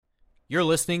You're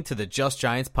listening to the Just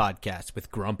Giants podcast with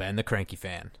Grump and the Cranky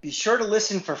Fan. Be sure to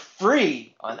listen for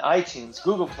free on iTunes,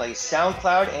 Google Play,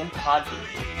 SoundCloud, and Podbean.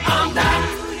 I'm back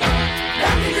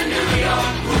in the New York.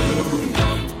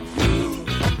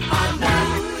 I'm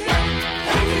back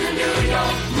in the New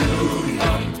York.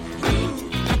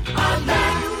 I'm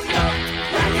back in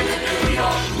the New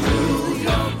York.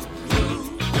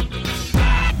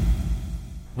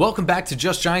 Welcome back to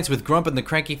Just Giants with Grump and the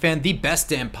Cranky Fan, the best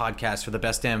damn podcast for the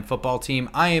best damn football team.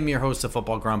 I am your host of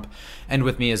Football Grump, and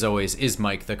with me as always is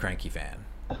Mike the Cranky Fan.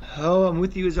 Oh, I'm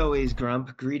with you as always,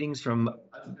 Grump. Greetings from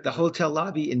the hotel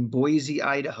lobby in Boise,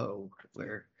 Idaho,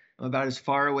 where I'm about as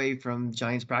far away from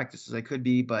Giants practice as I could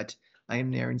be, but I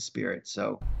am there in spirit.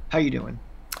 So, how you doing?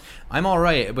 I'm all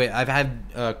right. I've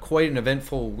had quite an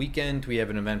eventful weekend. We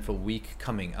have an eventful week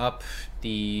coming up.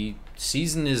 The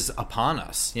season is upon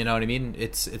us. You know what I mean?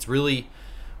 It's really,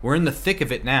 we're in the thick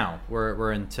of it now.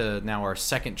 We're into now our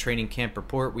second training camp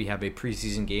report. We have a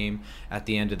preseason game at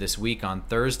the end of this week on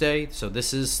Thursday. So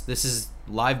this is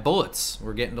live bullets.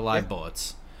 We're getting to live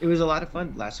bullets. It was a lot of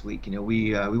fun last week. You know,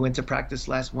 we went to practice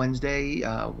last Wednesday.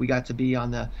 We got to be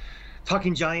on the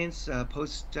Talking Giants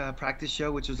post practice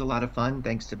show, which was a lot of fun.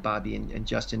 Thanks to Bobby and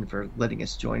Justin for letting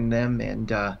us join them,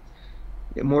 and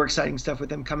more exciting stuff with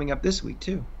them coming up this week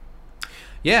too.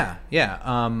 Yeah.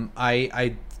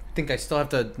 I think I still have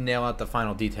to nail out the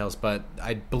final details, but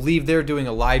I believe they're doing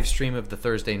a live stream of the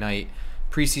Thursday night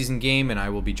preseason game, and I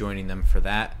will be joining them for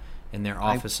that in their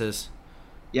offices.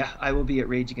 I will be at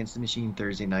Rage Against the Machine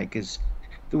Thursday night because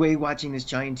the way watching this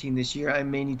Giant team this year, I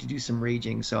may need to do some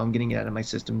raging, so I'm getting it out of my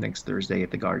system next Thursday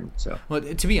at the Garden. So, well,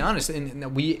 to be honest,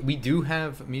 and we do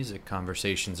have music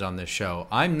conversations on this show.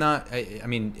 I'm not. I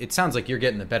mean, it sounds like you're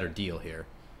getting a better deal here.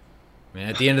 I mean,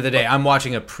 at the end of the day, I'm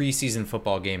watching a preseason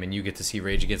football game, and you get to see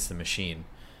Rage Against the Machine.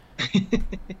 Well,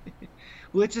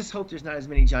 let's just hope there's not as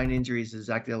many Giant injuries as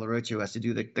Zach De La Rocha has to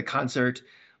do the concert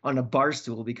on a bar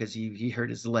stool because he hurt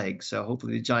his leg. So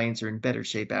hopefully the Giants are in better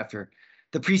shape after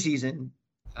the preseason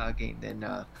game than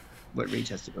what Rage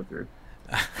has to go through.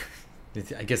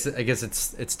 I guess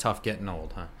it's tough getting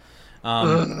old, huh?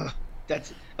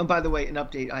 And by the way, an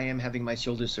update: I am having my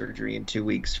shoulder surgery in 2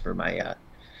 weeks for my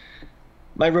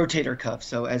my rotator cuff.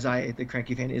 So the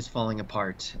Cranky Fan is falling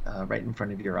apart right in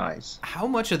front of your eyes. How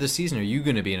much of the season are you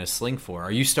going to be in a sling for?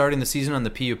 Are you starting the season on the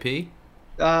PUP?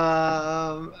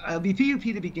 I'll be PUP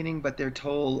the beginning, but I'm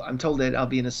told that I'll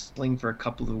be in a sling for a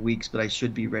couple of weeks, but I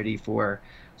should be ready for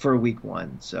week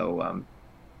one. So,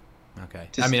 okay.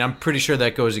 I mean, I'm pretty sure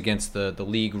that goes against the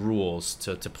league rules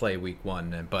to play week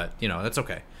one, but that's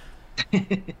okay.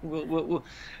 we'll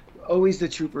always the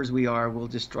troopers we are. We'll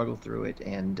just struggle through it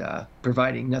and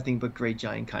providing nothing but great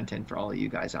Giant content for all of you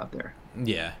guys out there.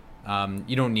 Yeah.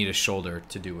 You don't need a shoulder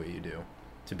to do what you do,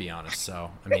 to be honest.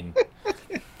 So, I mean,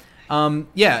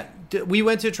 we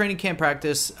went to training camp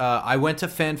practice. I went to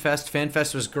FanFest.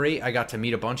 FanFest was great. I got to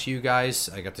meet a bunch of you guys.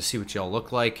 I got to see what y'all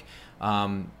look like.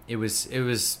 It was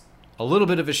a little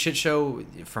bit of a shit show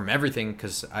from everything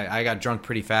because I got drunk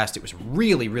pretty fast. It was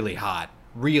really, really hot.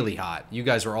 Really hot. You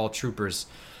guys were all troopers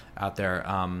out there.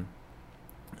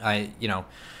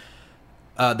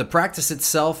 The practice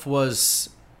itself was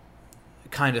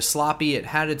kind of sloppy. It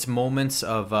had its moments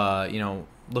of,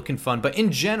 looking fun, but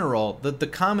in general, the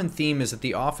common theme is that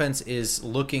the offense is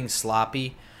looking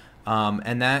sloppy,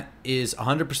 and that is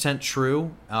 100%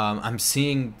 true. I'm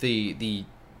seeing the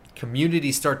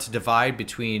community start to divide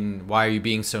between why are you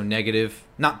being so negative?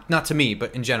 Not to me,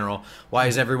 but in general, why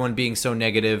is everyone being so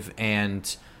negative?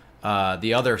 And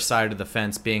the other side of the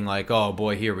fence being like, oh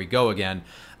boy, here we go again.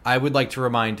 I would like to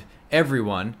remind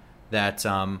everyone that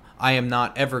I am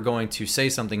not ever going to say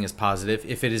something is positive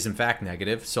if it is in fact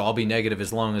negative. So I'll be negative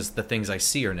as long as the things I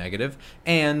see are negative.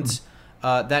 And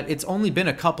that it's only been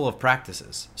a couple of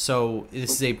practices. So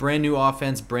this is a brand new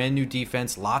offense, brand new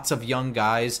defense, lots of young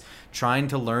guys trying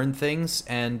to learn things.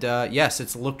 And yes,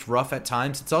 it's looked rough at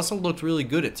times. It's also looked really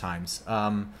good at times.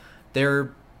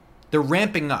 They're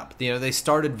ramping up. They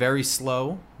started very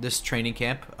slow this training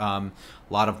camp. A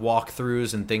lot of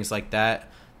walkthroughs and things like that.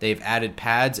 They've added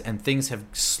pads, and things have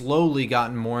slowly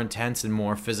gotten more intense and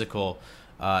more physical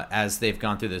as they've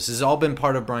gone through this. This has all been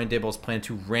part of Brian Daboll's plan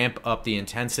to ramp up the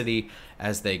intensity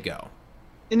as they go.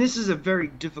 And this is a very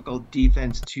difficult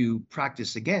defense to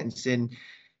practice against. And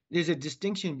there's a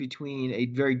distinction between a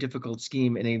very difficult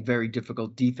scheme and a very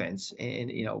difficult defense.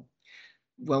 And,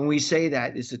 when we say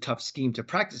that it's a tough scheme to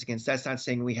practice against, that's not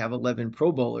saying we have 11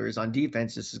 Pro Bowlers on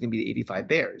defense. This is going to be the 85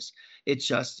 Bears. It's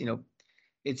just,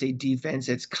 it's a defense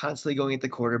that's constantly going at the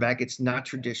quarterback. It's not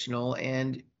traditional.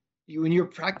 And when you're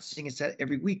practicing it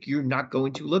every week, you're not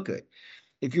going to look good.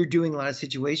 if you're doing a lot of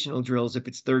situational drills, if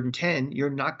it's 3rd and 10, you're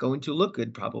not going to look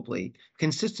good probably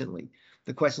consistently.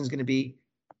 The question is going to be,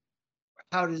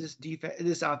 how does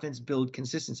this offense build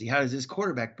consistency? How does this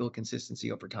quarterback build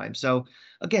consistency over time? So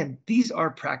again, these are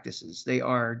practices. They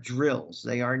are drills.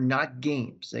 They are not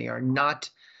games. They are not,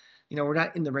 we're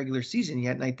not in the regular season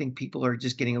yet. And I think people are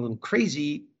just getting a little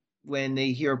crazy when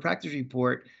they hear a practice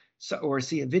report or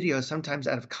see a video, sometimes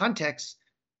out of context,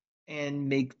 and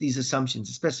make these assumptions,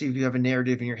 especially if you have a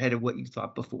narrative in your head of what you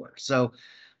thought before. So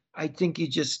I think you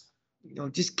just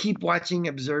keep watching,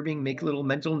 observing, make little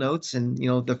mental notes. And,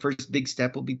 the first big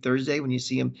step will be Thursday when you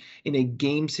see them in a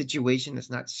game situation that's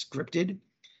not scripted.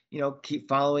 Keep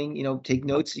following, take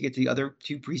notes to get to the other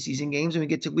 2 preseason games. When we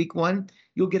get to week 1,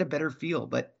 you'll get a better feel,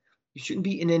 but you shouldn't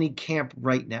be in any camp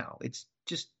right now. It's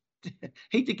just,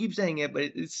 hate to keep saying it, but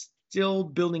it's still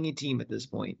building a team at this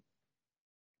point.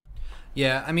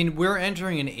 Yeah, I mean, we're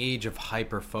entering an age of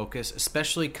hyper focus,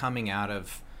 especially coming out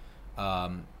of,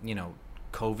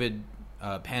 COVID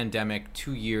pandemic,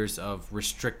 2 years of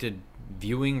restricted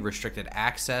viewing, restricted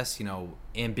access,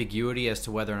 ambiguity as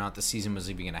to whether or not the season was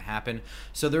even going to happen.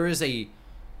 So there is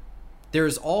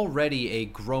already a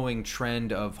growing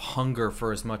trend of hunger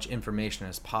for as much information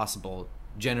as possible,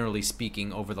 generally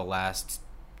speaking, over the last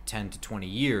 10 to 20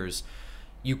 years.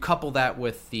 You couple that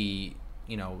with the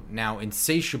now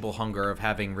insatiable hunger of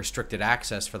having restricted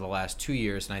access for the last 2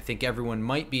 years, and I think everyone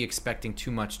might be expecting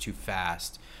too much too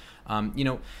fast.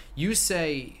 You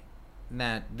say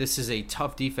that this is a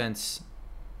tough defensive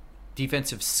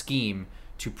scheme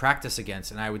to practice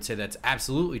against, and I would say that's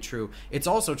absolutely true. It's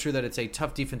also true that it's a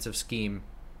tough defensive scheme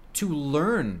to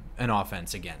learn an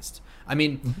offense against. I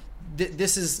mean,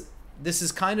 this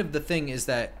is kind of the thing, is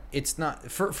that it's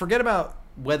not forget about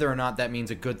whether or not that means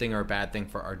a good thing or a bad thing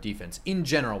for our defense. In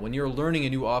general, when you're learning a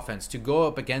new offense, to go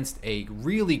up against a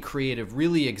really creative,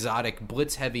 really exotic,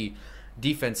 blitz-heavy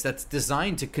defense that's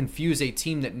designed to confuse a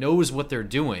team that knows what they're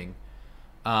doing,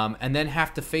 and then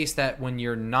have to face that when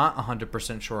you're not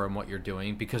 100% sure on what you're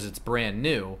doing because it's brand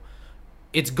new,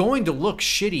 it's going to look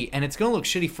shitty, and it's going to look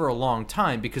shitty for a long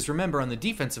time, because remember, on the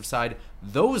defensive side,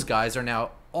 those guys are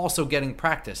now also getting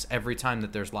practice every time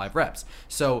that there's live reps.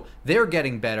 So they're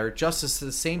getting better just at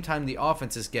the same time the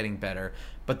offense is getting better,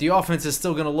 but the offense is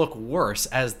still going to look worse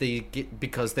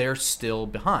because they're still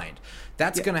behind.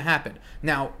 That's going to happen.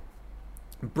 Now,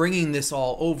 bringing this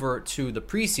all over to the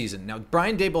preseason. Now,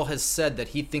 Brian Daboll has said that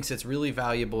he thinks it's really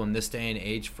valuable in this day and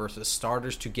age for the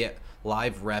starters to get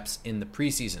live reps in the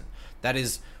preseason. That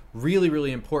is really,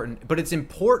 really important, but it's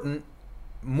important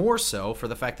more so for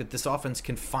the fact that this offense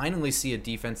can finally see a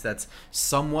defense that's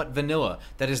somewhat vanilla,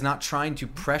 that is not trying to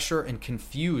pressure and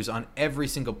confuse on every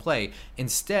single play.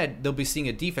 Instead, they'll be seeing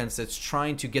a defense that's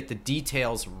trying to get the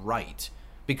details right,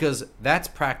 because that's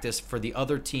practice for the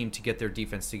other team to get their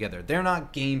defense together. They're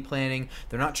not game planning.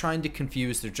 They're not trying to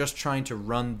confuse. They're just trying to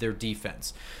run their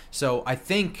defense. So I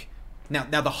think now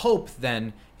the hope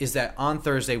then is that on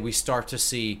Thursday we start to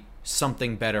see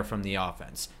something better from the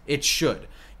offense. It should.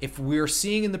 If we're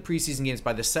seeing in the preseason games,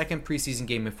 by the second preseason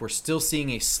game, if we're still seeing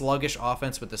a sluggish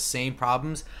offense with the same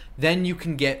problems, then you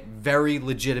can get very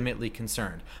legitimately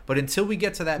concerned. But until we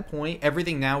get to that point,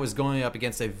 everything now is going up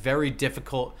against a very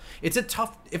difficult. It's a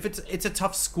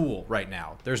tough school right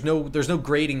now. There's no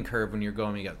grading curve when you're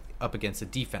going up against a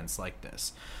defense like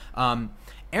this.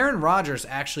 Aaron Rodgers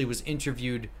actually was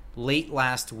interviewed late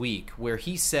last week, where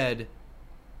he said,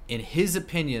 in his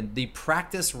opinion, the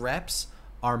practice reps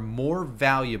are more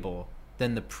valuable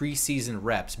than the preseason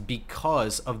reps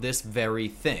because of this very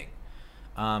thing.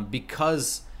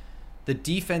 Because the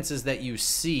defenses that you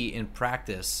see in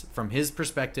practice, from his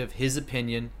perspective, his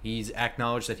opinion, he's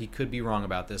acknowledged that he could be wrong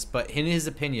about this, but in his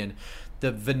opinion,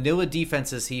 the vanilla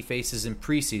defenses he faces in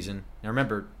preseason, now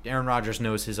remember, Aaron Rodgers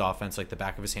knows his offense like the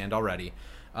back of his hand already,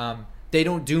 they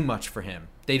don't do much for him.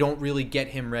 They don't really get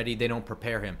him ready. They don't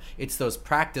prepare him. It's those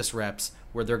practice reps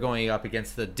where they're going up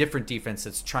against the different defense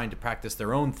that's trying to practice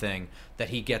their own thing that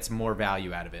he gets more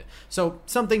value out of it. So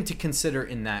something to consider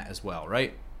in that as well,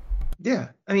 right? Yeah.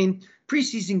 I mean,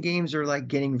 preseason games are like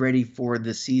getting ready for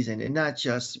the season, and not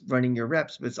just running your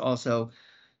reps, but it's also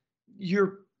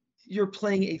you're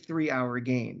playing a 3-hour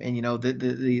game, and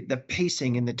the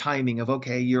pacing and the timing of,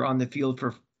 okay, you're on the field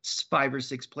for 5 or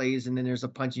 6 plays, and then there's a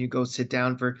punch and you go sit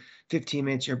down for 15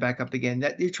 minutes, you're back up again.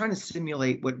 That you're trying to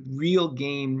simulate what real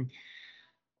game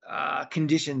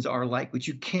conditions are like, which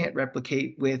you can't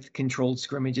replicate with controlled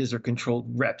scrimmages or controlled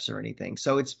reps or anything.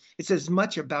 So it's as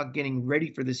much about getting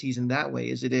ready for the season that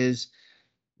way as it is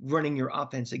running your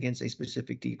offense against a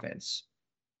specific defense.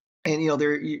 And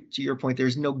to your point,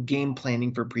 there's no game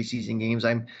planning for preseason games.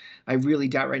 I really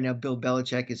doubt right now Bill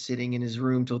Belichick is sitting in his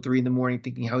room till 3 a.m.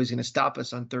 thinking how he's going to stop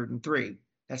us on 3rd and 3.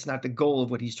 That's not the goal of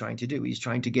what he's trying to do. He's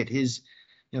trying to get his,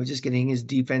 just getting his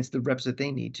defense the reps that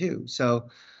they need too. So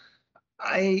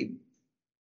I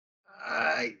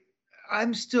I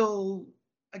I'm still,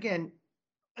 again,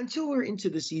 until we're into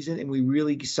the season and we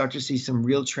really start to see some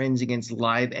real trends against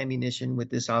live ammunition with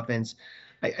this offense,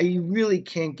 I really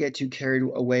can't get too carried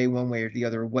away one way or the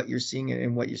other what you're seeing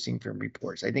and what you're seeing from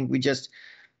reports. I think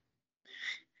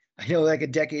I know like a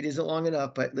decade isn't long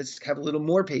enough, but let's have a little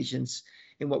more patience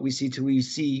in what we see till we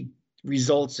see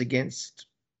results against,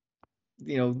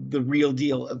 the real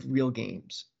deal of real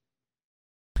games.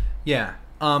 Yeah.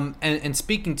 And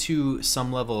speaking to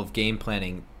some level of game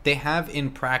planning, they have in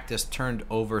practice turned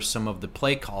over some of the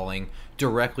play calling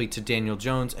directly to Daniel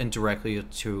Jones and directly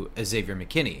to Xavier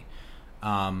McKinney,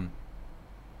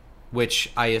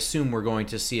 which I assume we're going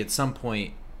to see at some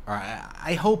point. Or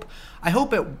I hope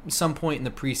at some point in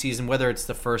the preseason, whether it's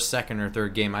the first, second, or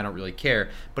third game, I don't really care.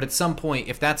 But at some point,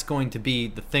 if that's going to be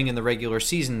the thing in the regular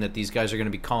season, that these guys are going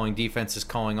to be calling defenses,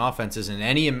 calling offenses in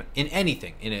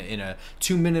anything, in a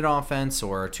 2-minute offense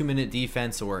or a 2-minute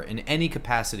defense or in any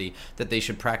capacity, that they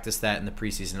should practice that in the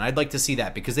preseason. I'd like to see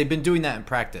that because they've been doing that in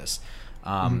practice,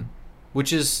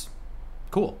 which is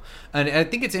cool. And I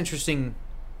think it's interesting.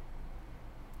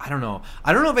 I don't know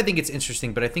if I think it's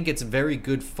interesting, but I think it's very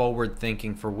good forward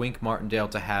thinking for Wink Martindale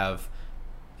to have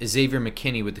Xavier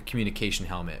McKinney with the communication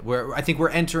helmet. Where I think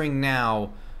we're entering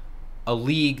now a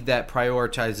league that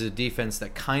prioritizes a defense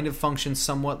that kind of functions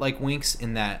somewhat like Wink's,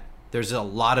 in that there's a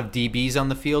lot of DBs on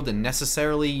the field and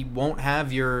necessarily won't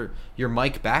have your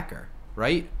Mike backer,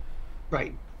 right?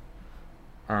 Right.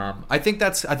 I think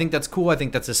that's cool. I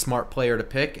think that's a smart player to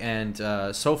pick, and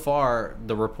so far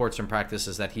the reports in practice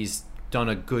is that he's done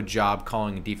a good job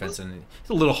calling a defense, and he's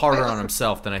a little harder on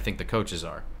himself than I think the coaches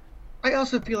are. I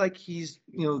also feel like he's,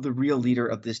 the real leader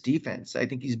of this defense. I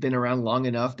think he's been around long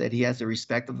enough that he has the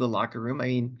respect of the locker room. I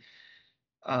mean,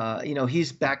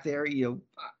 he's back there.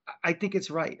 I think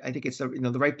it's right. I think it's the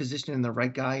right position and the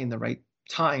right guy and the right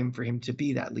time for him to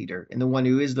be that leader and the one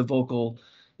who is the vocal,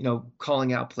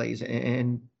 calling out plays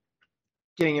and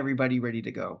getting everybody ready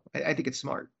to go. I think it's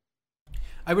smart.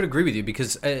 I would agree with you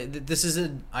because this is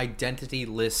an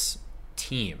identity-less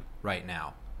team right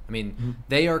now. I mean,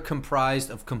 they are comprised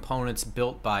of components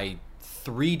built by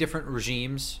 3 different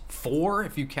regimes, 4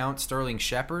 if you count Sterling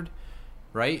Shepard,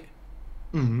 right?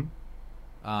 In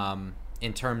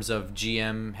terms of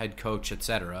GM, head coach,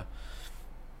 etc.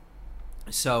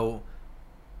 So,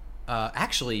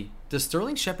 actually, does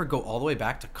Sterling Shepard go all the way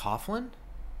back to Coughlin?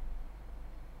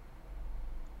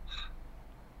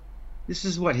 This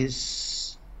is what,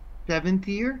 his 7th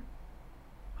year?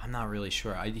 I'm not really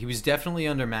sure. He was definitely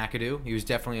under McAdoo. He was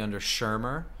definitely under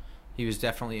Shermer. He was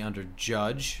definitely under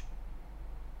Judge.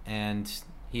 And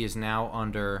he is now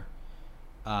under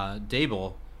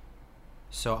Dable.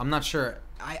 So I'm not sure.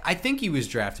 I think he was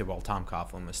drafted while Tom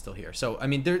Coughlin was still here. So, I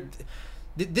mean,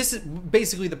 this is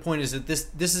basically the point is that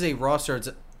this is a roster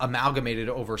that's amalgamated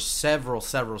over several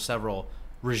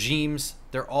regimes.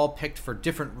 They're all picked for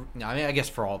different, I mean, I guess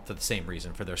for the same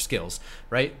reason, for their skills,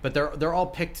 right? But they're all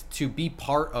picked to be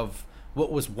part of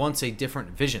what was once a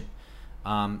different vision.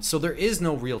 So there is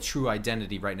no real true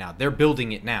identity right now. They're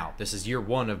building it now. This is year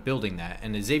 1 of building that.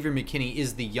 And Xavier McKinney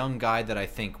is the young guy that I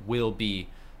think will be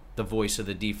the voice of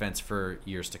the defense for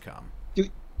years to come.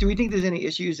 Do we think there's any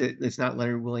issues that it's not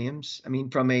Leonard Williams? I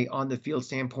mean, from a on the field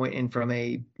standpoint and from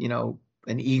a,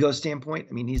 an ego standpoint.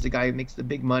 I mean, he's the guy who makes the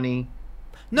big money.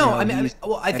 No,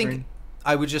 I think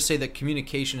I would just say that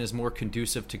communication is more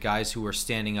conducive to guys who are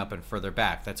standing up and further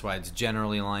back. That's why it's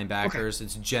generally linebackers. Okay.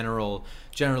 It's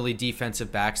generally defensive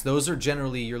backs. Those are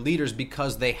generally your leaders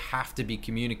because they have to be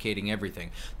communicating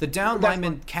everything. The down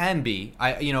lineman can be,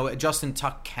 Justin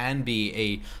Tuck can be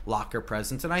a locker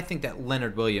presence, and I think that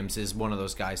Leonard Williams is one of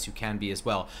those guys who can be as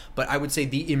well. But I would say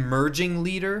the emerging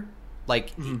leader,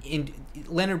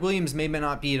 Leonard Williams may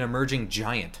not be an emerging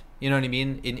giant. You know what I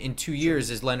mean? In 2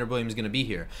 years, is Leonard Williams going to be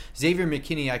here? Xavier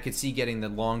McKinney, I could see getting the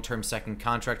long-term second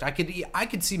contract. I could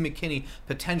see McKinney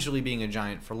potentially being a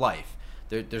giant for life.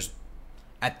 There's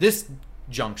at this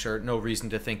juncture no reason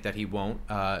to think that he won't,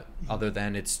 other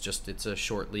than it's a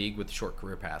short league with short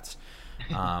career paths.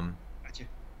 Gotcha.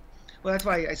 Well, that's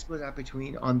why I split out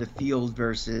between on the field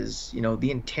versus the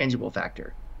intangible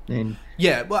factor. And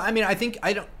yeah, well, I mean, I think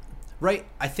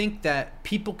that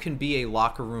people can be a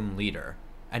locker room leader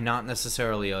and not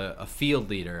necessarily a field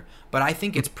leader. But I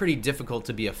think it's pretty difficult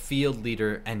to be a field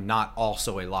leader and not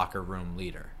also a locker room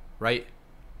leader, right?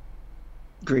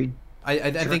 Agreed.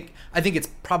 I think it's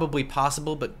probably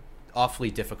possible, but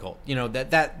awfully difficult. You know,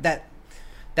 that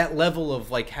level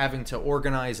of like having to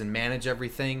organize and manage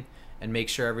everything and make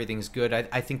sure everything's good.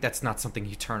 I think that's not something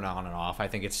you turn on and off. I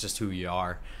think it's just who you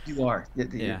are. You are.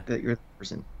 Yeah. You're the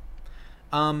person.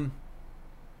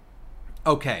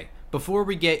 Okay. Before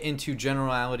we get into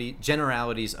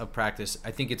generalities of practice,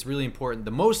 I think it's really important.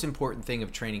 The most important thing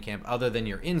of training camp, other than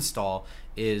your install,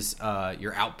 is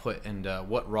your output and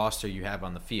what roster you have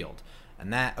on the field.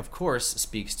 And that, of course,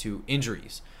 speaks to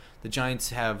injuries. The Giants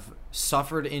have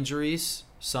suffered injuries,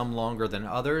 some longer than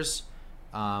others,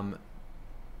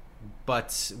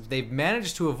 but they've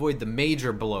managed to avoid the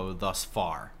major blow thus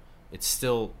far. It's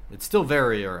still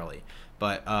very early,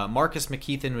 but Marcus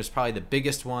McKethan was probably the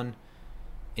biggest one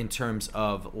in terms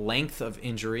of length of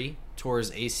injury. Tore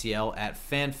his ACL at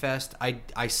FanFest.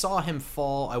 I saw him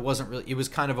fall. It was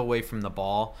kind of away from the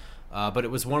ball, but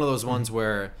it was one of those ones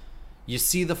where you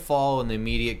see the fall and the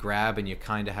immediate grab, and you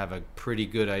kind of have a pretty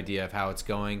good idea of how it's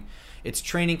going. It's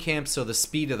training camp, so the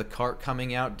speed of the cart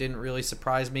coming out didn't really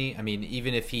surprise me. I mean,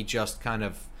 even if he just kind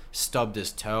of stubbed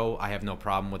his toe, I have no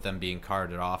problem with them being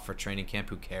carted off for training camp.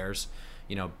 Who cares?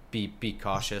 You know, be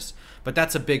cautious. But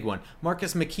that's a big one.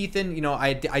 Marcus McKethan, you know,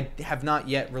 I have not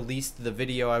yet released the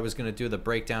video. I was going to do the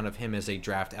breakdown of him as a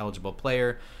draft-eligible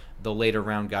player. The later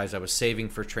round guys I was saving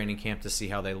for training camp to see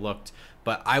how they looked.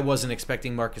 But I wasn't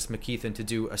expecting Marcus McKethan to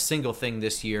do a single thing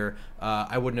this year.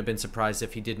 I wouldn't have been surprised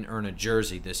if he didn't earn a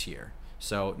jersey this year.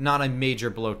 So not a major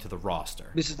blow to the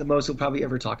roster. This is the most we'll probably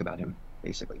ever talk about him,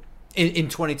 basically. In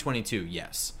 2022,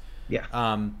 yes.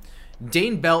 Yeah.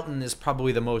 Dane Belton is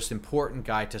probably the most important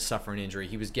guy to suffer an injury.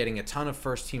 He was getting a ton of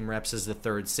first-team reps as the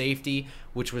third safety,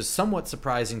 which was somewhat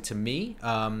surprising to me.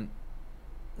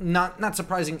 Not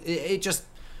surprising.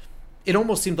 It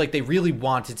almost seemed like they really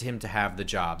wanted him to have the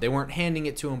job. They weren't handing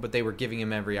it to him, but they were giving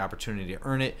him every opportunity to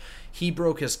earn it. He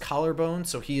broke his collarbone,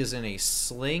 so he is in a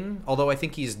sling. Although I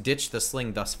think he's ditched the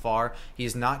sling thus far. He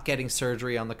is not getting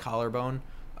surgery on the collarbone,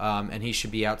 and he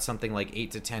should be out something like 8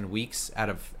 to 10 weeks out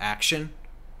of action.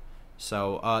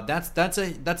 So that's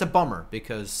a bummer,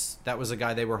 because that was a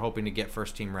guy they were hoping to get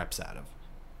first-team reps out of.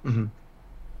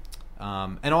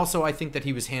 Mm-hmm. And also I think that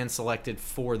he was hand-selected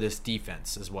for this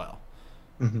defense as well.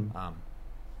 Mm-hmm.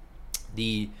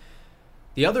 The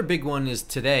other big one is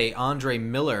today, Andre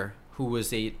Miller, who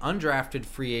was an undrafted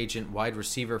free agent wide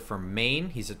receiver from Maine.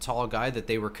 He's a tall guy that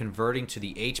they were converting to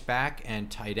the H-back and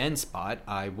tight end spot.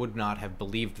 I would not have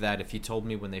believed that if you told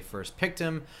me when they first picked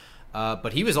him.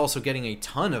 But he was also getting a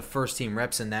ton of first-team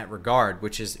reps in that regard,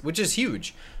 which is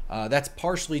huge. That's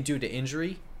partially due to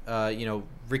injury.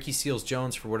 Ricky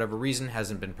Seals-Jones, for whatever reason,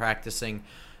 hasn't been practicing.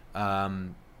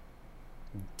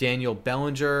 Daniel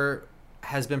Bellinger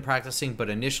has been practicing, but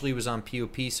initially was on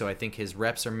POP, so I think his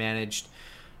reps are managed.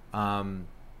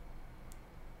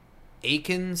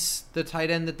 Akins, the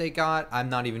tight end that they got, I'm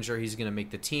not even sure he's going to make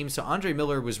the team. So Andre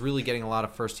Miller was really getting a lot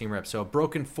of first-team reps. So a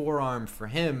broken forearm for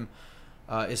him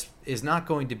is not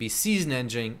going to be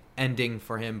season-ending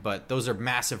for him, but those are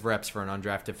massive reps for an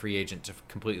undrafted free agent to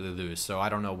completely lose. So I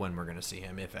don't know when we're going to see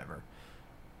him, if ever.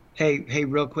 Hey,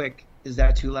 real quick, is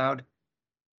that too loud?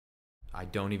 I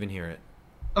don't even hear it.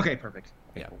 Okay, perfect.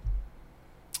 Yeah.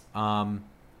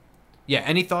 Yeah,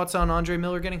 any thoughts on Andre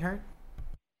Miller getting hurt?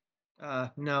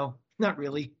 No, not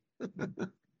really.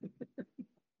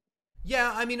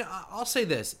 Yeah, I mean, I'll say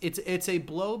this. It's a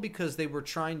blow because they were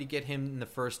trying to get him in the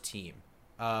first team.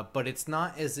 But it's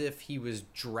not as if he was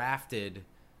drafted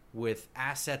with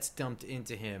assets dumped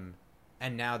into him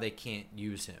and now they can't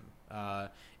use him.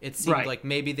 It seemed like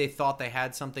maybe they thought they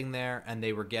had something there and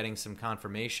they were getting some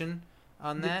confirmation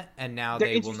on that, and now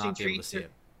they will not be able to see it.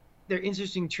 They're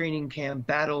interesting training camp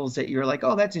battles that you're like,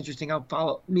 oh, that's interesting. I'll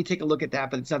follow. Let me take a look at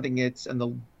that. But it's something that's in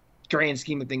the grand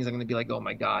scheme of things, I'm going to be like, oh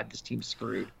my God, this team's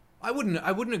screwed. I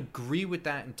wouldn't agree with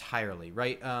that entirely,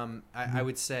 right? I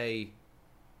would say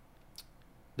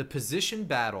the position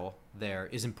battle there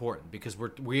is important because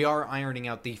we are ironing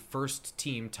out the first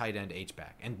team tight end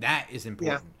H-back, and that is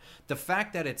important. Yeah. The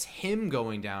fact that it's him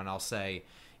going down, I'll say,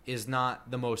 is not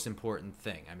the most important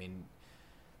thing. I mean,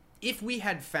 if we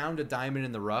had found a diamond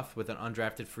in the rough with an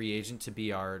undrafted free agent to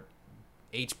be our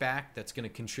H-back that's going to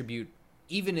contribute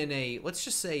even in a, let's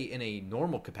just say in a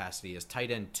normal capacity as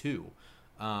tight end 2,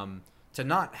 to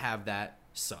not have that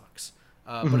sucks.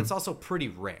 But it's also pretty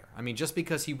rare. I mean, just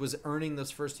because he was earning those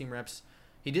first team reps,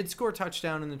 he did score a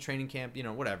touchdown in the training camp,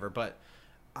 whatever, but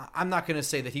I'm not going to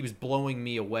say that he was blowing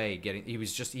me away he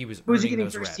was earning those reps. Was he getting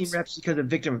first team reps because of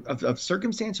victim of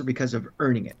circumstance or because of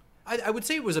earning it? I would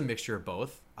say it was a mixture of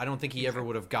both. I don't think he ever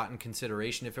would have gotten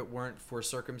consideration if it weren't for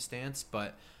circumstance,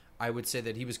 but I would say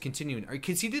that he was continuing,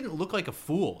 because he didn't look like a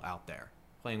fool out there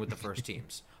playing with the first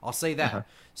teams. I'll say that. Uh-huh.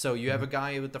 So you have a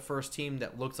guy with the first team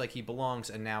that looks like he belongs,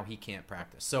 and now he can't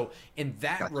practice. So in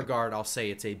that regard, I'll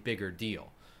say it's a bigger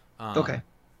deal. Okay.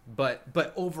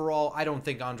 But overall, I don't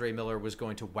think Andre Miller was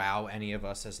going to wow any of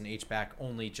us as an H-back,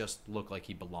 only just look like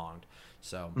he belonged.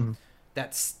 So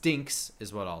that stinks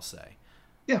is what I'll say.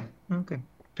 Yeah. Okay.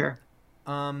 Fair.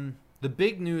 The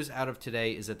big news out of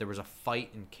today is that there was a fight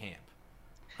in camp.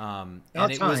 And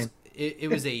it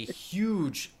was a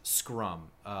huge scrum,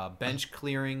 bench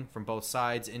clearing from both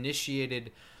sides,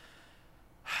 initiated.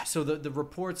 So the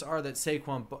reports are that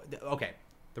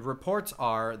the reports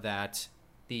are that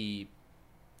the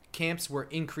camps were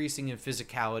increasing in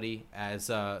physicality as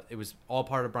it was all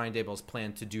part of Brian Daboll's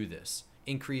plan to do this.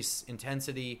 Increase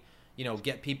intensity,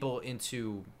 get people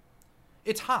into...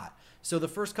 It's hot. So the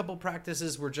first couple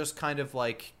practices were just kind of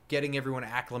like getting everyone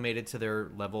acclimated to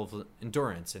their level of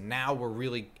endurance. And now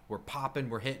we're popping,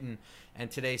 we're hitting.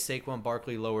 And today Saquon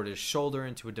Barkley lowered his shoulder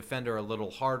into a defender a little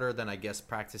harder than I guess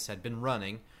practice had been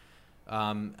running.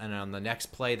 And on the next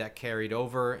play that carried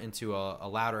over into a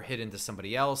louder hit into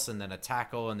somebody else, and then a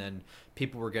tackle, and then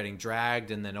people were getting dragged,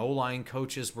 and then O-line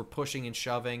coaches were pushing and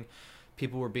shoving.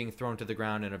 People were being thrown to the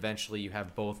ground, and eventually you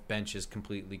have both benches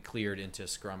completely cleared into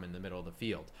scrum in the middle of the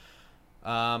field.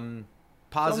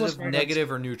 Positive, negative,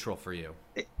 or neutral for you?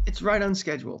 It's right on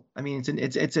schedule. I mean,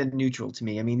 it's a neutral to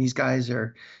me. I mean, these guys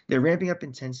they're ramping up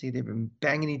intensity. They've been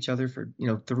banging each other for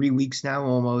 3 weeks now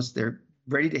almost. They're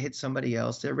ready to hit somebody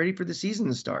else. They're ready for the season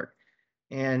to start.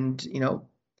 And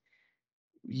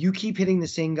you keep hitting the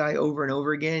same guy over and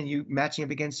over again. You matching up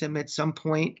against him at some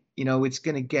point. It's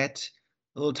going to get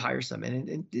a little tiresome,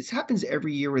 and this happens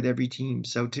every year with every team.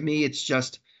 So to me, it's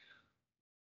just,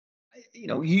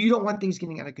 you don't want things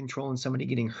getting out of control and somebody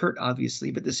getting hurt,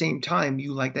 obviously, but at the same time,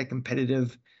 you like that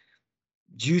competitive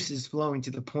juices flowing to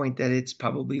the point that it's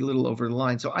probably a little over the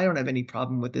line. So I don't have any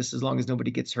problem with this as long as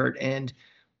nobody gets hurt. And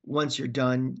once you're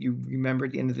done, you remember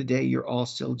at the end of the day, you're all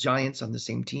still giants on the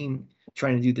same team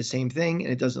trying to do the same thing,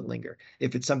 and it doesn't linger.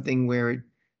 If it's something where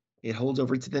it holds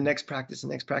over to the next practice,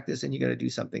 and you got to do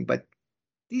something. But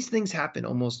these things happen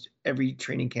almost every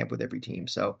training camp with every team.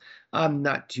 So I'm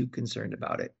not too concerned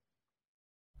about it.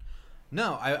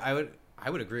 No, I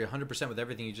would agree 100% with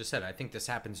everything you just said. I think this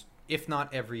happens, if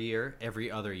not every year, every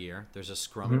other year. There's a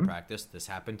scrum in practice. This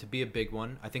happened to be a big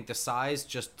one. I think the size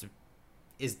just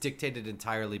is dictated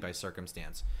entirely by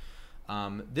circumstance.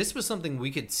 This was something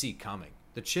we could see coming.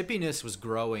 The chippiness was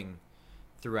growing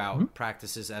throughout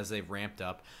practices as they've ramped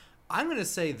up. I'm going to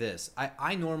say this.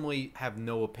 I normally have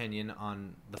no opinion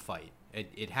on the fight.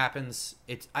 It happens.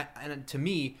 And to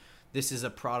me, this is a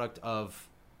product of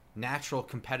natural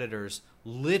competitors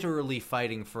literally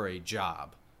fighting for a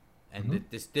job. And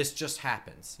this just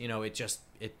happens.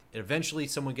 It eventually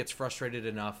someone gets frustrated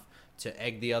enough to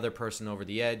egg the other person over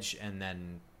the edge, and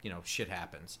then, shit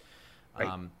happens.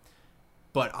 Right.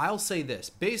 But I'll say this.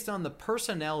 Based on the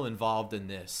personnel involved in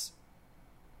this,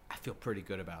 I feel pretty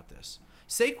good about this.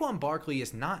 Saquon Barkley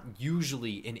is not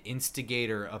usually an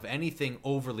instigator of anything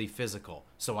overly physical,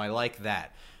 so I like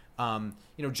that.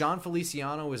 John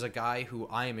Feliciano is a guy who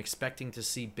I am expecting to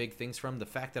see big things from. The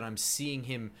fact that I'm seeing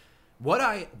him, what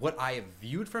I have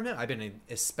viewed from him, I've been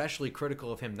especially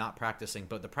critical of him not practicing,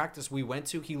 but the practice we went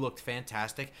to, he looked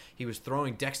fantastic. He was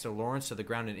throwing Dexter Lawrence to the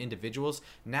ground in individuals.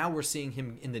 Now we're seeing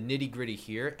him in the nitty-gritty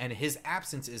here, and his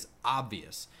absence is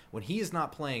obvious. When he is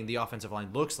not playing, the offensive line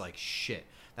looks like shit.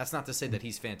 That's not to say that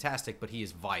he's fantastic, but he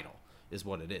is vital, is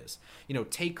what it is.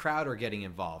 Tate Crowder getting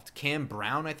involved. Cam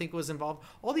Brown, I think, was involved.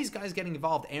 All these guys getting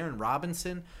involved. Aaron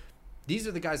Robinson. These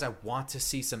are the guys I want to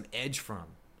see some edge from,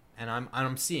 and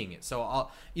I'm seeing it. So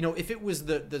if it was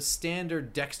the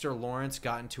standard Dexter Lawrence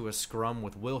got into a scrum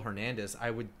with Will Hernandez,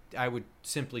 I would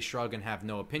simply shrug and have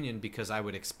no opinion, because I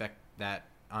would expect that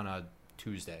on a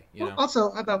Tuesday. Also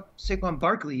about Saquon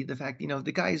Barkley, the fact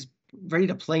the guy is ready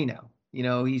to play now.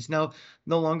 He's no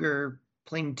longer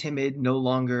playing timid, no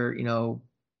longer,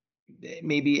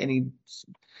 maybe any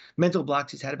mental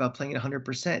blocks he's had about playing at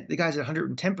 100%. The guy's at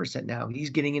 110% now. He's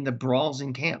getting into brawls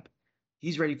in camp.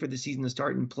 He's ready for the season to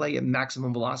start and play at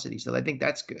maximum velocity. So I think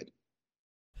that's good.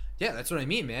 Yeah, that's what I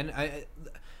mean, man.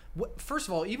 First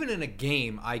of all, even in a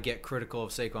game, I get critical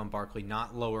of Saquon Barkley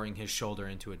not lowering his shoulder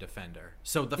into a defender.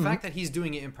 So the fact that he's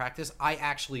doing it in practice, I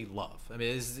actually love. I mean,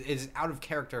 it's out of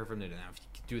character for him to do that. If you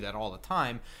can do that all the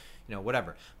time,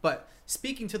 whatever. But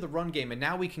speaking to the run game, and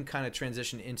now we can kind of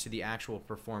transition into the actual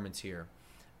performance here.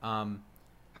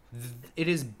 It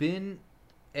has been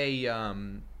a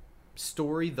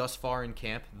story thus far in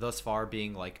camp, thus far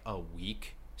being like a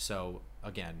week. So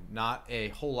Again, not a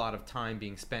whole lot of time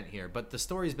being spent here, but the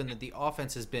story's been that the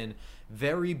offense has been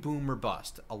very boom or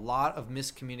bust. A lot of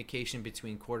miscommunication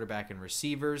between quarterback and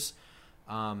receivers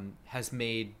has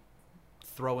made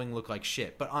throwing look like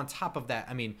shit. But on top of that,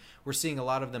 I mean, we're seeing a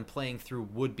lot of them playing through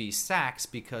would-be sacks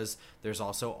because there's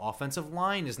also offensive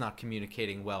line is not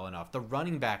communicating well enough. The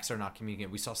running backs are not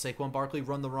communicating. We saw Saquon Barkley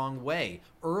run the wrong way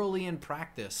early in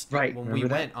practice when we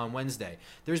went on Wednesday.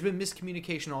 There's been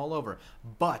miscommunication all over.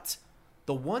 But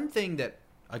the one thing that,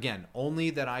 again, only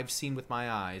that I've seen with my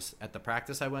eyes at the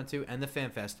practice I went to and the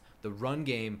FanFest, the run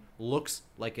game looks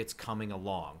like it's coming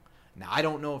along. Now, I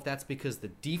don't know if that's because the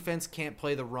defense can't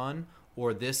play the run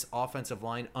or this offensive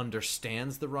line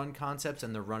understands the run concepts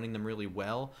and they're running them really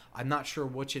well. I'm not sure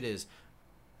which it is,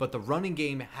 but the running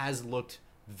game has looked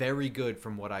very good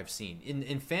from what I've seen.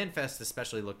 In FanFest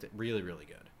especially looked really, really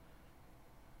good.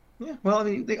 Yeah, well, I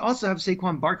mean, they also have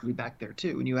Saquon Barkley back there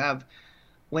too. And you have,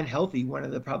 when healthy, one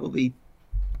of the probably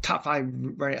top 5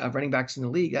 running backs in the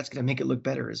league. That's going to make it look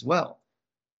better as well.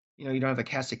 You know, you don't have a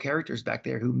cast of characters back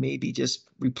there who may be just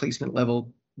replacement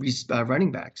level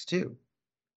running backs too.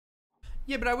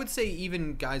 Yeah, but I would say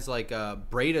even guys like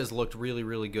Breda's looked really,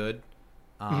 really good.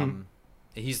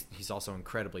 He's also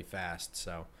incredibly fast.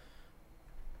 So,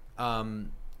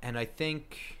 and I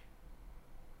think,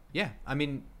 yeah, I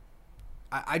mean,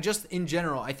 I just in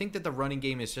general, I think that the running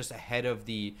game is just ahead of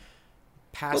the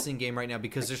passing game right now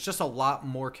because there's just a lot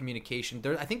more communication.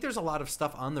 I think there's a lot of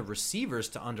stuff on the receivers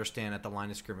to understand at the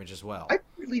line of scrimmage as well.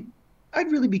 I'd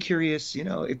really be curious, you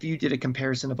know, if you did a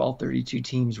comparison of all 32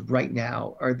 teams right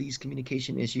now, are these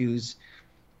communication issues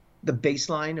the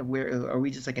baseline of where are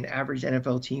we just like an average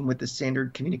NFL team with the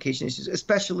standard communication issues,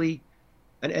 especially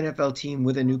an NFL team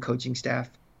with a new coaching staff,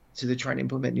 so they're trying to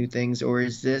implement new things, or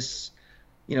is this,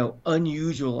 you know,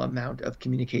 unusual amount of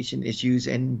communication issues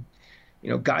and, you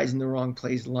know, guys in the wrong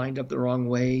place, lined up the wrong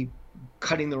way,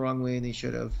 cutting the wrong way, and they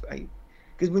should have.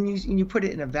 Because when you put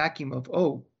it in a vacuum of,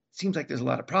 oh, seems like there's a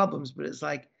lot of problems, but it's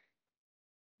like,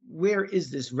 where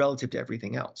is this relative to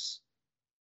everything else?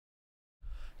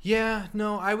 Yeah,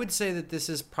 no, I would say that this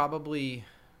is probably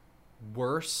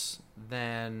worse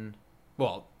than,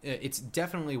 well, it's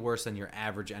definitely worse than your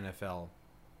average NFL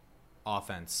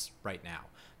offense right now.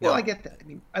 Well, I get that. I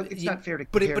mean, it's not fair to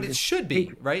compare. But it should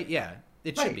be, right? Yeah,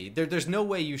 it should be. There's no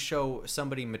way you show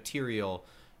somebody material,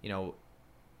 you know,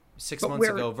 6 months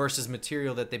ago versus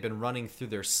material that they've been running through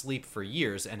their sleep for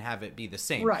years and have it be the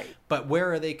same. Right. But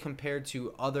where are they compared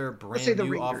to other brand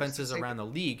new offenses around the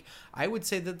league? I would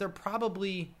say that they're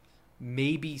probably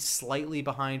maybe slightly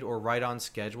behind or right on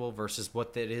schedule versus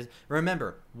what that is.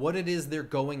 Remember, what it is they're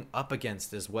going up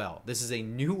against as well. This is a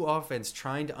new offense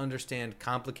trying to understand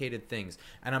complicated things.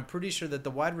 And I'm pretty sure that the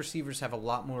wide receivers have a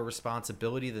lot more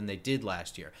responsibility than they did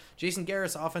last year. Jason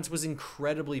Garrett's offense was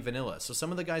incredibly vanilla. So some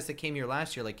of the guys that came here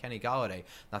last year, like Kenny Golladay,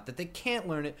 not that they can't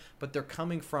learn it, but they're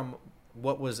coming from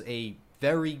what was a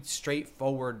very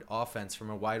straightforward offense from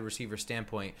a wide receiver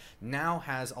standpoint, now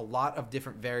has a lot of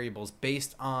different variables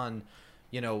based on,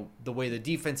 you know, the way the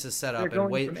defense is set up. They're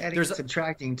going from adding and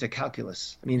subtracting to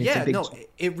calculus. I mean, it's a big jump.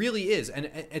 It really is.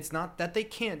 And it's not that they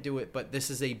can't do it, but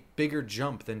this is a bigger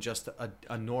jump than just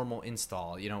a normal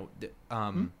install. You know,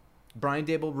 Brian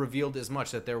Daboll revealed as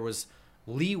much, that there was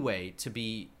leeway to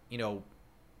be, you know,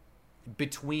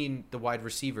 between the wide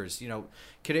receivers. You know,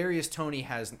 Kadarius Toney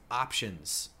has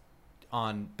options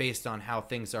based on how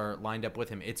things are lined up with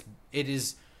him. It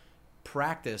is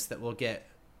practice that will get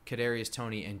Kadarius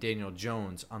Toney and Daniel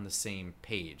Jones on the same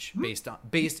page,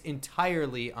 based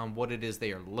entirely on what it is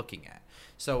they are looking at.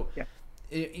 So,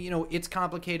 you know, it's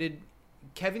complicated.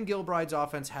 Kevin Gilbride's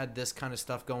offense had this kind of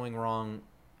stuff going wrong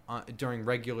during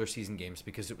regular season games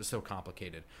because it was so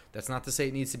complicated. That's not to say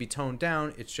it needs to be toned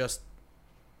down. It's just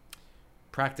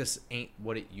practice ain't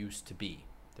what it used to be.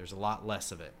 There's a lot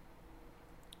less of it.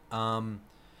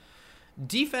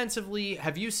 Defensively,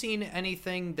 have you seen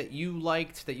anything that you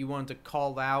liked, that you wanted to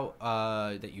call out,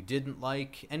 that you didn't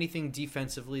like? Anything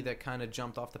defensively that kind of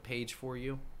jumped off the page for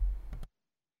you?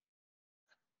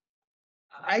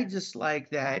 I just like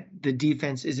that the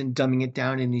defense isn't dumbing it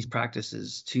down in these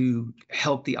practices to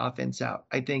help the offense out.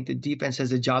 I think the defense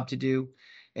has a job to do,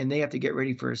 and they have to get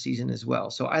ready for a season as well.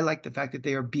 So I like the fact that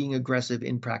they are being aggressive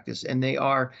in practice, and they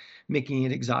are making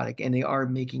it exotic, and they are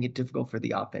making it difficult for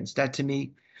the offense. That, to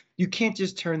me, you can't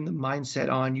just turn the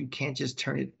mindset on. You can't just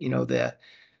turn it, you know, the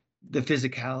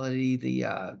physicality,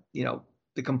 you know,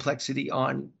 the complexity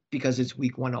on because it's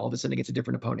week one all of a sudden against a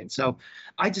different opponent. So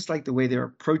I just like the way they're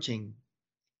approaching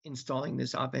installing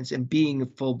this offense and being a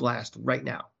full blast right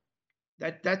now.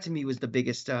 That to me was the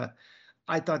biggest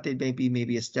I thought they'd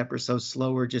maybe a step or so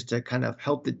slower just to kind of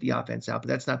help the offense out, but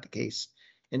that's not the case.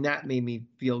 And that made me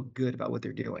feel good about what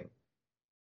they're doing.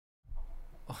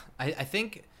 I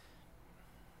think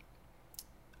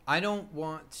I don't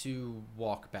want to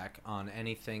walk back on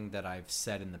anything that I've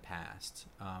said in the past.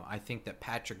 I think that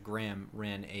Patrick Graham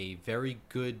ran a very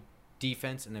good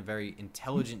defense and a very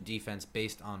intelligent defense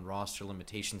based on roster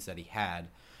limitations that he had.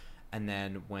 And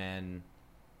then when,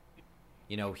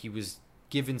 he was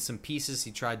given some pieces,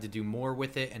 he tried to do more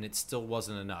with it, and it still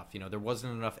wasn't enough. There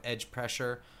wasn't enough edge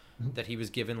pressure that he was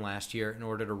given last year in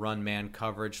order to run man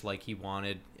coverage like he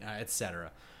wanted,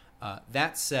 etc.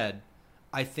 That said,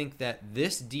 I think that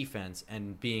this defense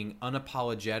and being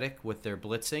unapologetic with their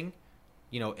blitzing,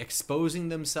 exposing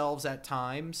themselves at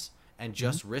times and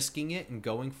just risking it and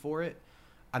going for it,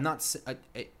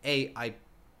 I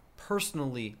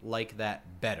personally like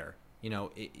that better.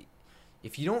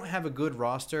 If you don't have a good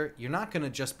roster, you're not going to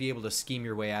just be able to scheme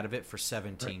your way out of it for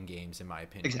 17 games, in my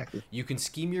opinion. Exactly. You can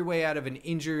scheme your way out of an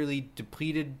injury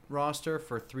depleted roster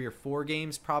for 3 or 4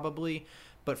 games probably,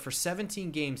 but for 17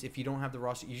 games, if you don't have the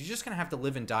roster, you're just going to have to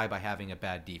live and die by having a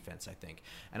bad defense, I think.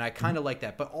 And I kind of like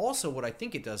that. But also what I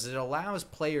think it does is it allows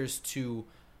players to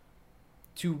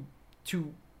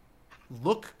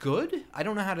look good. I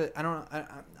don't know how to.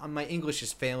 My English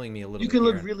is failing me a little. You bit can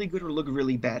here. look really good or look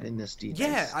really bad in this defense.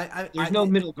 Yeah, there's no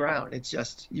middle ground. It's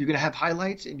just you're going to have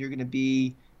highlights and you're going to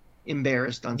be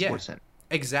embarrassed on SportsCenter.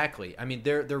 Exactly. I mean,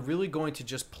 they're really going to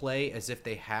just play as if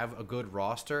they have a good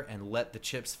roster and let the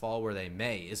chips fall where they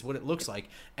may, is what it looks like.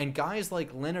 And guys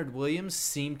like Leonard Williams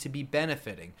seem to be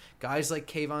benefiting. Guys like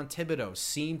Kayvon Thibodeau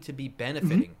seem to be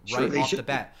benefiting right off the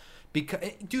bat.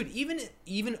 Because, dude,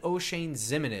 even O'Shane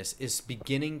Ximines is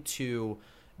beginning to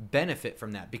benefit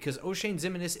from that, because O'Shane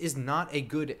Ximines is not a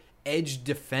good edge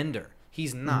defender.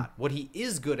 He's not. What he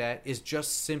is good at is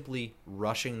just simply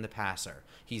rushing the passer.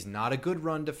 He's not a good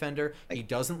run defender. He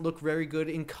doesn't look very good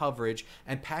in coverage.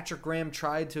 And Patrick Graham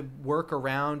tried to work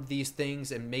around these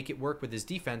things and make it work with his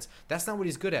defense. That's not what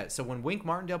he's good at. So when Wink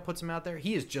Martindale puts him out there,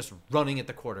 he is just running at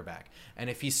the quarterback. And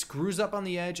if he screws up on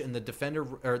the edge and the defender,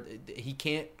 or he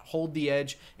can't hold the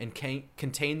edge and can't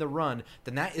contain the run,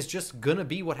 then that is just gonna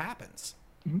be what happens.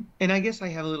 And I guess I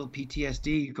have a little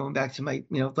PTSD going back to my,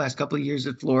 last couple of years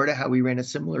at Florida, how we ran a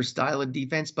similar style of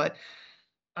defense. But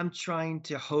I'm trying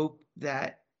to hope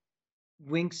that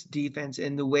Wink's defense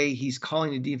and the way he's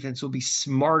calling the defense will be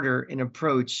smarter in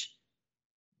approach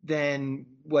than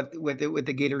what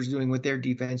the Gators are doing with their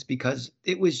defense, because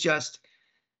it was just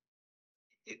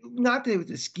not that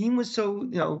the scheme was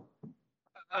so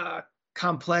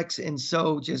complex and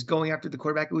so just going after the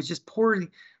quarterback. It was just poorly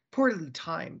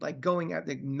timed, like going at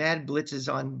the mad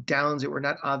blitzes on downs that were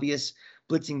not obvious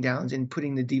blitzing downs and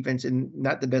putting the defense in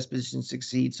not the best position to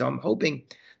succeed. So I'm hoping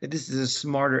that this is a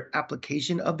smarter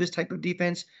application of this type of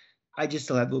defense. I just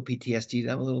still have a little PTSD.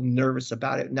 I'm a little nervous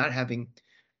about it, not having,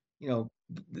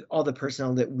 all the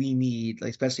personnel that we need, like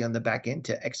especially on the back end,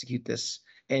 to execute this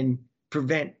and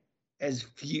prevent as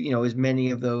few, as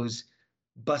many of those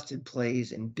busted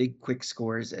plays and big quick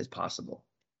scores as possible.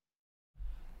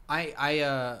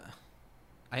 I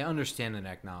understand and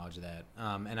acknowledge that,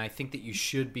 and I think that you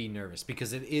should be nervous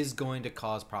because it is going to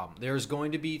cause problems. There's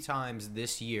going to be times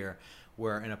this year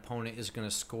where an opponent is going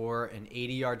to score an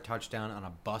 80-yard touchdown on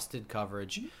a busted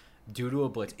coverage due to a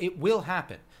blitz. It will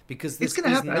happen because this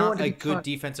is not a good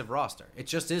defensive roster. It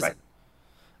just isn't.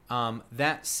 Right.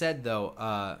 That said,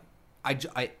 though,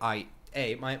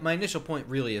 my initial point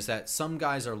really is that some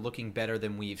guys are looking better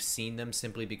than we've seen them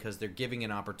simply because they're giving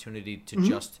an opportunity to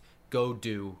just go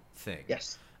do things.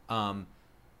 Yes.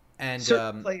 And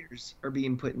certain players are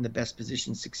being put in the best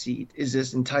position to succeed. Is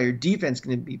this entire defense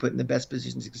going to be put in the best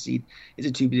position to succeed? Is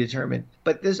it to be determined?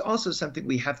 But there's also something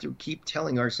we have to keep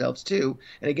telling ourselves too.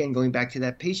 And again, going back to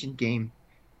that patient game,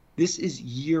 this is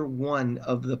year one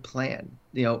of the plan.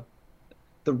 The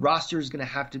roster is going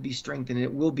to have to be strengthened, and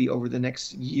it will be over the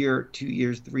next year, 2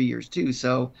 years, 3 years too.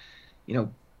 So,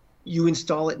 you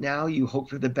install it now, you hope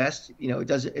for the best.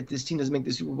 If this team doesn't make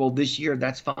the Super Bowl this year,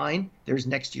 that's fine. There's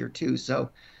next year too. So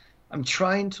I'm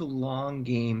trying to long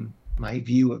game my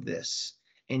view of this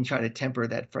and try to temper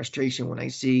that frustration when I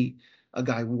see a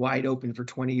guy wide open for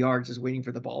 20 yards just waiting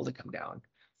for the ball to come down.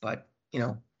 But,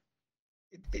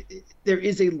 there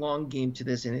is a long game to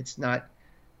this, and it's not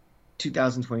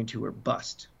 2022 or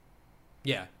bust.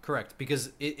 Yeah, correct,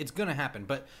 because it's going to happen.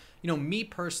 But, me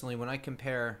personally, when I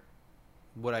compare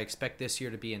what I expect this year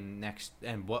to be in next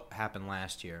and what happened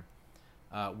last year,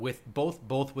 with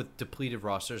both with depleted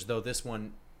rosters, though this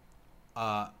one,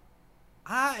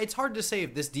 it's hard to say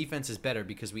if this defense is better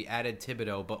because we added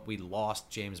Thibodeau but we lost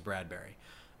James Bradbury.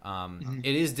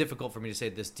 It is difficult for me to say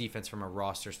this defense from a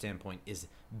roster standpoint is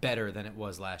better than it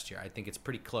was last year. I think it's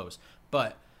pretty close.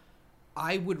 But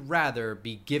I would rather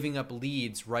be giving up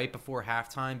leads right before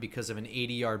halftime because of an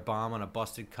 80-yard bomb on a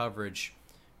busted coverage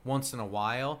once in a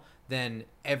while than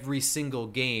every single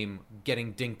game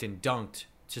getting dinked and dunked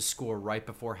to score right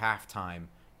before halftime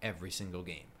every single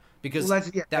game. Because,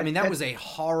 that was a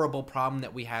horrible problem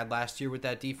that we had last year with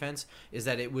that defense, is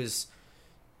that it was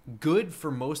good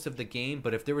for most of the game,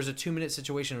 but if there was a 2-minute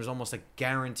situation, it was almost a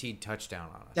guaranteed touchdown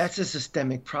on us. That's a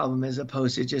systemic problem as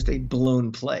opposed to just a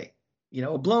blown play.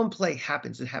 A blown play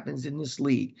happens. It happens in this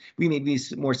league. We may be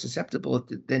more susceptible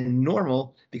than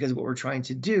normal because of what we're trying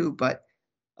to do, but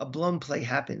a blown play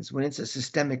happens when it's a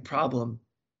systemic problem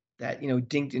that,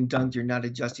 dinked and dunked, you're not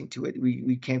adjusting to it.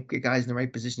 We can't get guys in the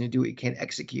right position to do it. You can't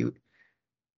execute.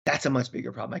 That's a much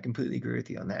bigger problem. I completely agree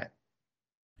with you on that.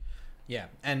 Yeah,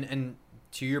 and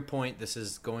to your point, this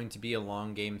is going to be a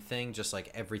long game thing, just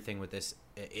like everything with this.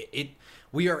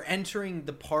 We are entering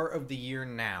the part of the year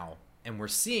now, and we're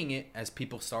seeing it as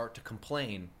people start to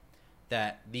complain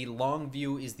that the long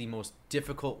view is the most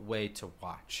difficult way to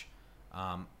watch.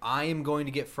 I am going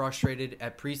to get frustrated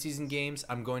at preseason games.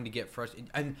 I'm going to get frustrated,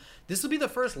 and this will be the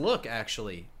first look,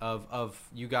 actually, of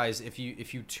you guys if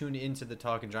you tune into the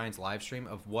Talking Giants live stream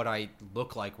of what I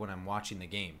look like when I'm watching the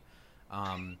game.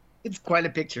 It's quite a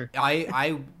picture.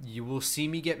 You will see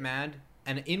me get mad,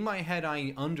 and in my head,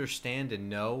 I understand and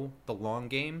know the long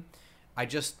game. I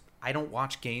don't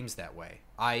watch games that way.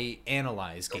 I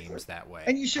analyze games that way.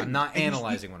 And you should. I'm not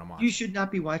analyzing when I'm watching. You should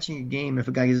not be watching a game if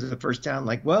a guy gets a first down.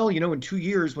 Like, in 2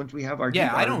 years, once we have our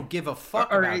I don't give a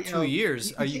fuck about 2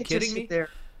 years. Are you kidding me?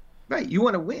 Right. You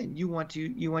want to win. You want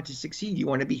to succeed. You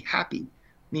want to be happy.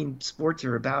 I mean, sports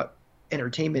are about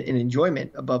entertainment and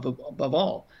enjoyment above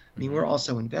all. I mean, we're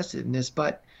also invested in this,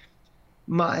 but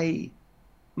my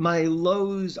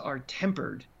lows are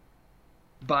tempered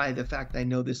by the fact that I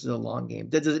know this is a long game.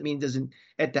 That doesn't mean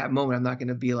at that moment I'm not going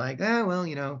to be like,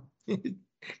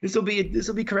 this will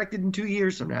be corrected in 2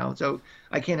 years from now. So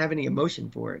I can't have any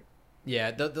emotion for it. Yeah,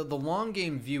 the long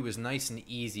game view is nice and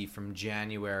easy from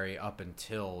January up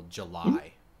until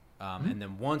July. And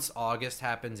then once August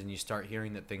happens and you start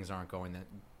hearing that things aren't going that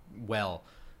well,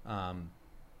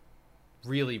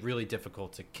 really, really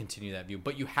difficult to continue that view.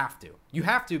 But you have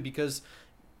to because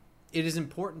it is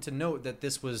important to note that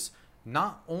this was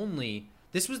not only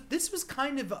this was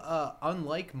kind of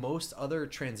unlike most other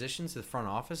transitions to the front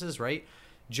offices, right?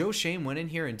 Joe Schoen went in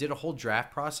here and did a whole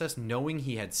draft process knowing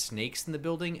he had snakes in the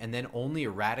building and then only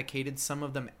eradicated some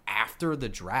of them after the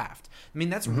draft. I mean,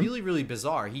 that's really, really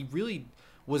bizarre. He really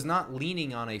was not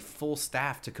leaning on a full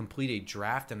staff to complete a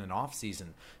draft in an offseason.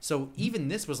 So even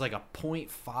this was like a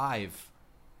 0.5.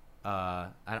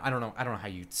 I don't know how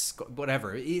you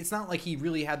whatever. It's not like he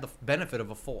really had the benefit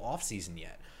of a full offseason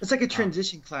yet. It's like a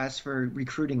transition class for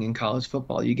recruiting in college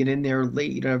football. You get in there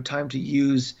late. You don't have time to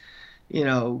use,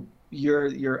 your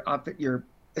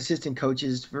assistant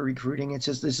coaches for recruiting. It's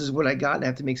just, this is what I got, and I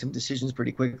have to make some decisions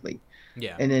pretty quickly.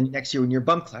 Yeah. And then next year when your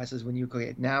bump classes, when you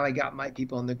go, now I got my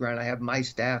people on the ground. I have my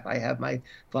staff. I have my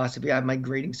philosophy. I have my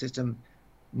grading system.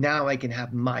 Now I can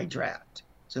have my draft.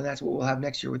 So that's what we'll have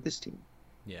next year with this team.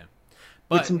 Yeah.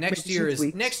 But next year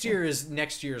is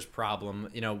next year's problem.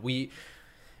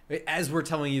 As we're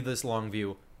telling you this long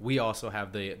view, we also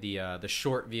have the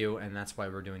short view, and that's why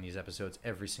we're doing these episodes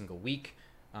every single week.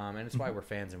 And it's why we're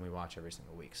fans and we watch every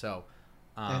single week. So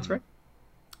that's right.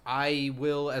 I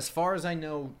will, as far as I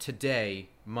know today,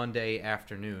 Monday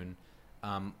afternoon,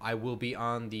 I will be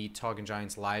on the Talking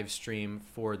Giants live stream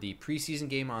for the preseason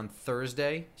game on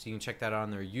Thursday. So you can check that out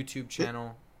on their YouTube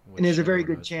channel. And there's a very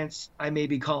good chance I may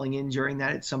be calling in during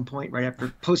that at some point, right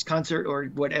after post-concert or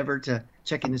whatever, to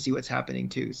check in to see what's happening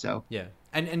too. So yeah,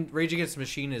 and Rage Against the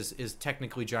Machine is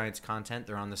technically Giants content.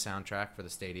 They're on the soundtrack for the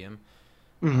stadium.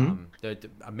 They're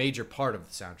a major part of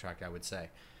the soundtrack, I would say.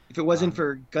 If it wasn't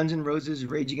for Guns N' Roses,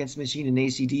 Rage Against the Machine, and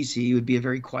AC/DC, it would be a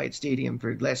very quiet stadium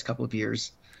for the last couple of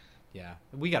years. Yeah,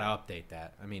 we got to update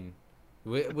that. I mean,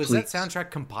 was that soundtrack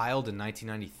compiled in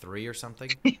 1993 or something?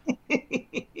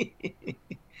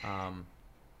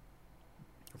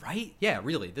 Right? Yeah,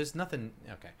 really. There's nothing.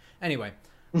 Okay. Anyway,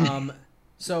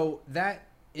 so that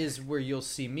is where you'll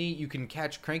see me. You can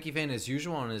catch Cranky Fan as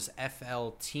usual on his FL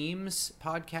Teams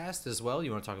podcast as well.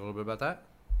 You want to talk a little bit about that?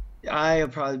 I'll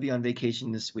probably be on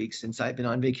vacation this week. Since I've been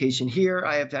on vacation here,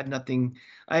 I have had nothing.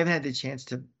 I haven't had the chance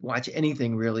to watch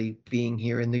anything really, being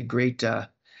here in the great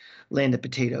land of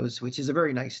potatoes, which is a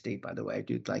very nice state, by the way. I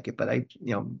do like it, but I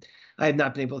have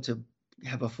not been able to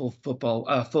have a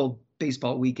full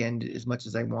baseball weekend as much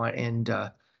as I want, and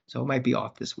so it might be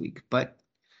off this week. But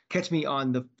catch me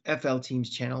on the FL Teams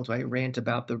channel. So I rant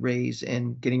about the Rays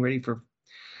and getting ready for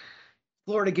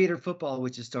Florida Gator football,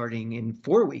 which is starting in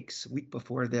 4 weeks, a week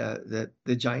before the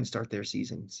Giants start their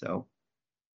season. So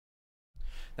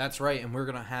that's right, and we're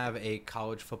going to have a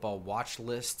college football watch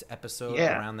list episode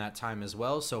Yeah. around that time as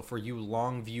well. So for you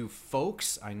Longview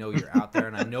folks, I know you're out there,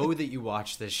 and I know that you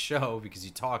watch this show because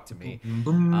you talk to me.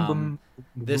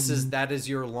 That is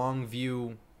your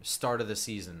Longview start of the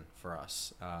season for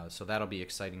us. So that'll be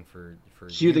exciting for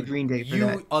Cue you, the Green Day for you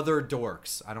that. other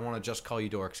dorks. I don't want to just call you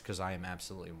dorks because I am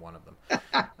absolutely one of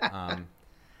them.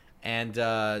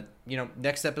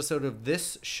 Next episode of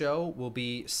this show will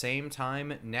be same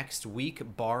time next week,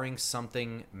 barring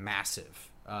something massive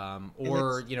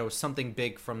or something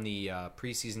big from the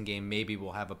preseason game. Maybe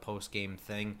we'll have a post-game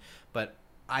thing, but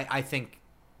I think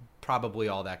probably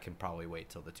all that can probably wait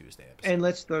till the Tuesday episode. And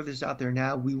let's throw this out there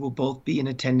now. We will both be in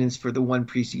attendance for the one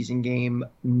preseason game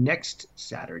next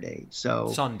Saturday. So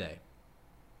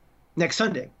next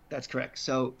Sunday. That's correct.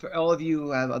 So for all of you who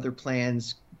have other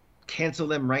plans, cancel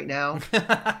them right now.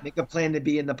 Make a plan to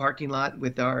be in the parking lot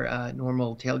with our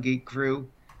normal tailgate crew.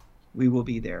 We will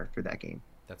be there for that game.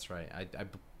 That's right.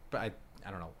 I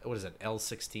don't know. What is it?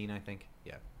 L16, I think.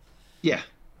 Yeah. Yeah.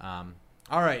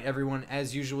 All right, everyone.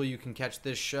 As usual, you can catch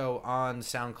this show on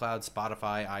SoundCloud,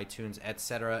 Spotify, iTunes,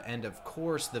 etc., and of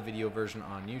course the video version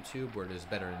on YouTube, where it is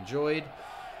better enjoyed.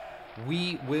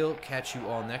 We will catch you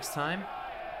all next time.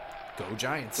 Go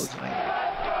Giants. Go Giants.